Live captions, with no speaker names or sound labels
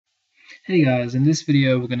Hey guys, in this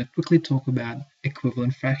video we're going to quickly talk about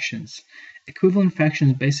equivalent fractions. Equivalent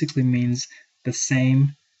fractions basically means the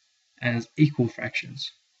same as equal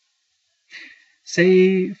fractions.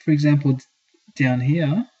 Say, for example, down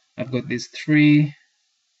here I've got these three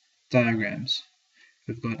diagrams.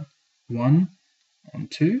 We've got 1 on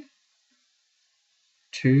 2,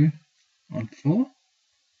 2 on 4,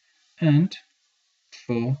 and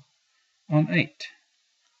 4 on 8.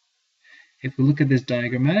 If we look at this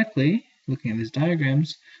diagrammatically, looking at these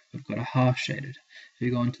diagrams, we've got a half shaded. If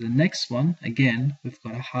we go on to the next one, again, we've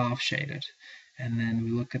got a half shaded. And then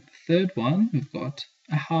we look at the third one, we've got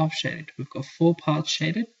a half shaded. We've got 4 parts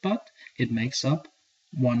shaded, but it makes up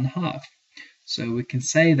 1 half. So we can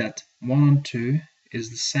say that 1 on 2 is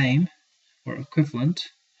the same or equivalent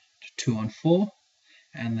to 2 on 4,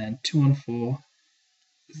 and then 2 on 4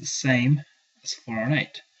 is the same as 4 on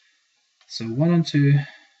 8. So 1 on 2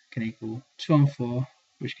 can equal 2 on 4,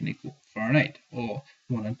 which can equal 4 on 8, or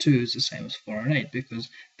 1 on 2 is the same as 4 on 8 because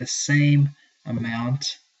the same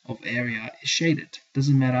amount of area is shaded.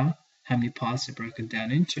 Doesn't matter how many parts are broken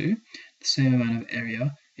down into, the same amount of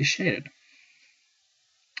area is shaded.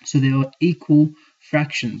 So they are equal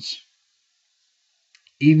fractions,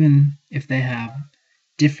 even if they have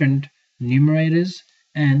different numerators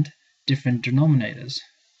and different denominators.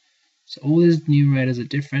 So all these numerators are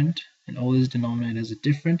different and all these denominators are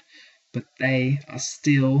different, but they are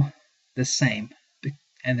still the same,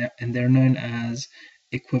 and they're known as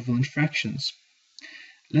equivalent fractions.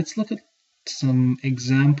 Let's look at some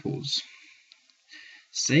examples.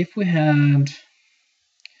 Say if we had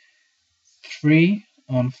 3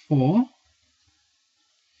 on 4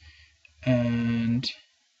 and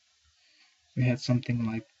we had something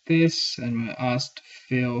like this, and we're asked to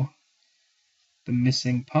fill the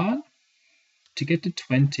missing part. To get to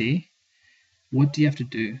 20, what do you have to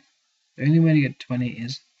do? The only way to get 20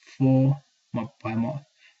 is the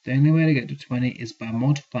only way to get to 20 is by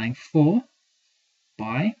multiplying 4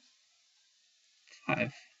 by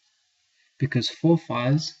 5, because 4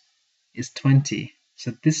 5s is 20.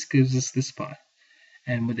 So this gives us this part.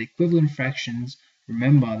 And with equivalent fractions,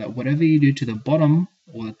 remember that whatever you do to the bottom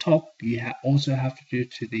or the top, you also have to do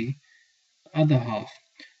to the other half.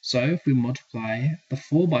 So if we multiply the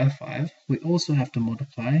 4 by 5, we also have to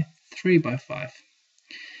multiply 3 by 5.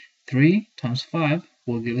 3 times 5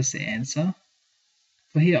 will give us the answer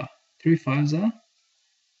for here. 3 5s are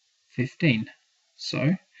 15.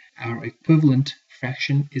 So our equivalent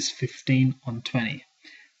fraction is 15 on 20.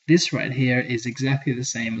 This right here is exactly the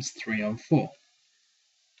same as 3 on 4.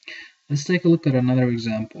 Let's take a look at another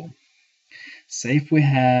example. Say if we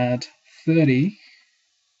had 30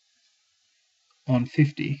 on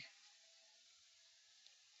 50,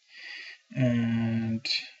 and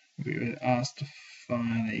we were asked to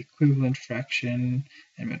find the equivalent fraction,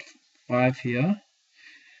 and we had 5 here.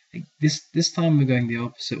 This time we're going the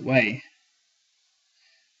opposite way.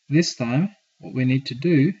 This time what we need to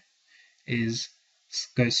do is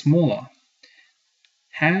go smaller.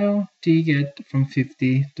 How do you get from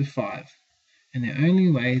 50 to 5? And the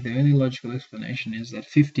only logical explanation is that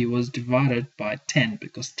 50 was divided by 10,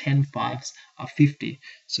 because 10 5s are 50.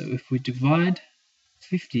 So if we divide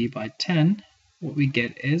 50 by 10, what we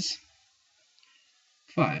get is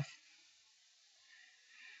 5.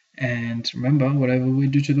 And remember, whatever we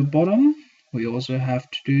do to the bottom, we also have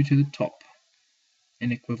to do to the top.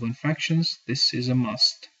 In equivalent fractions, this is a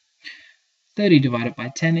must. 30 divided by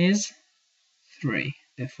 10 is 3.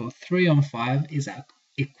 Therefore, 3 on 5 is our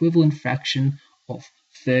equivalent fraction of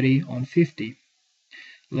 30 on 50.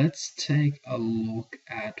 Let's take a look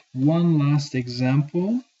at one last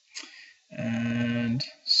example. And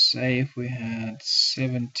say if we had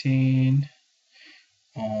 17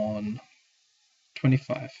 on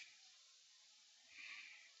 25.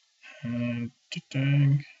 And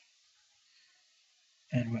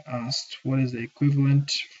we're asked what is the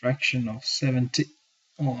equivalent fraction of 70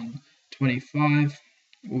 on 25.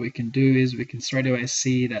 What we can do is we can straight away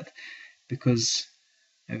see that because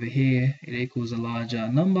over here it equals a larger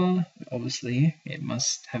number, obviously it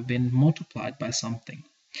must have been multiplied by something.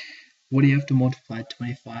 What do you have to multiply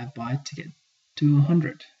 25 by to get to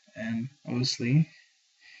 100? And obviously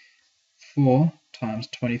 4 times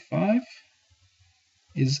 25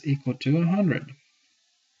 is equal to 100.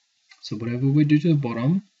 So whatever we do to the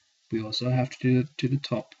bottom, we also have to do to the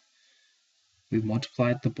top. We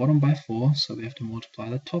multiplied the bottom by 4, so we have to multiply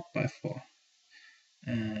the top by 4.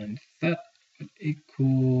 And that would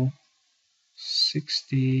equal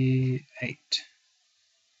 68.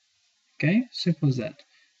 Okay, simple as that.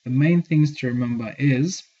 The main things to remember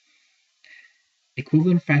is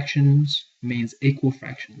Equivalent fractions means equal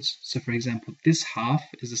fractions. So for example, this half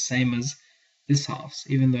is the same as this half,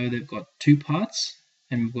 even though they've got two parts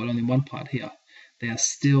and we've got only one part here. They are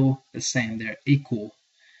still the same, they're equal.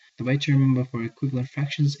 The way to remember for equivalent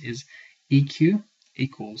fractions is EQ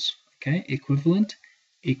equals, okay? Equivalent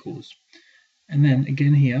equals. And then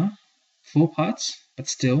again here, four parts, but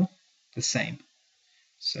still the same.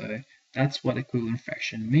 So that's what equivalent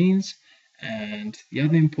fraction means. And the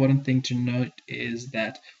other important thing to note is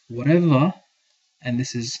that whatever, and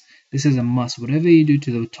this is a must, whatever you do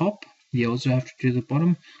to the top, you also have to do the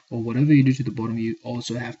bottom, or whatever you do to the bottom, you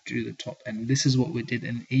also have to do the top. And this is what we did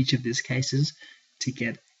in each of these cases to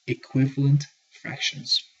get equivalent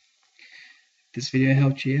fractions. If this video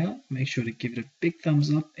helped you out, make sure to give it a big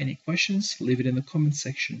thumbs up. Any questions, leave it in the comment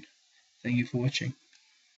section. Thank you for watching.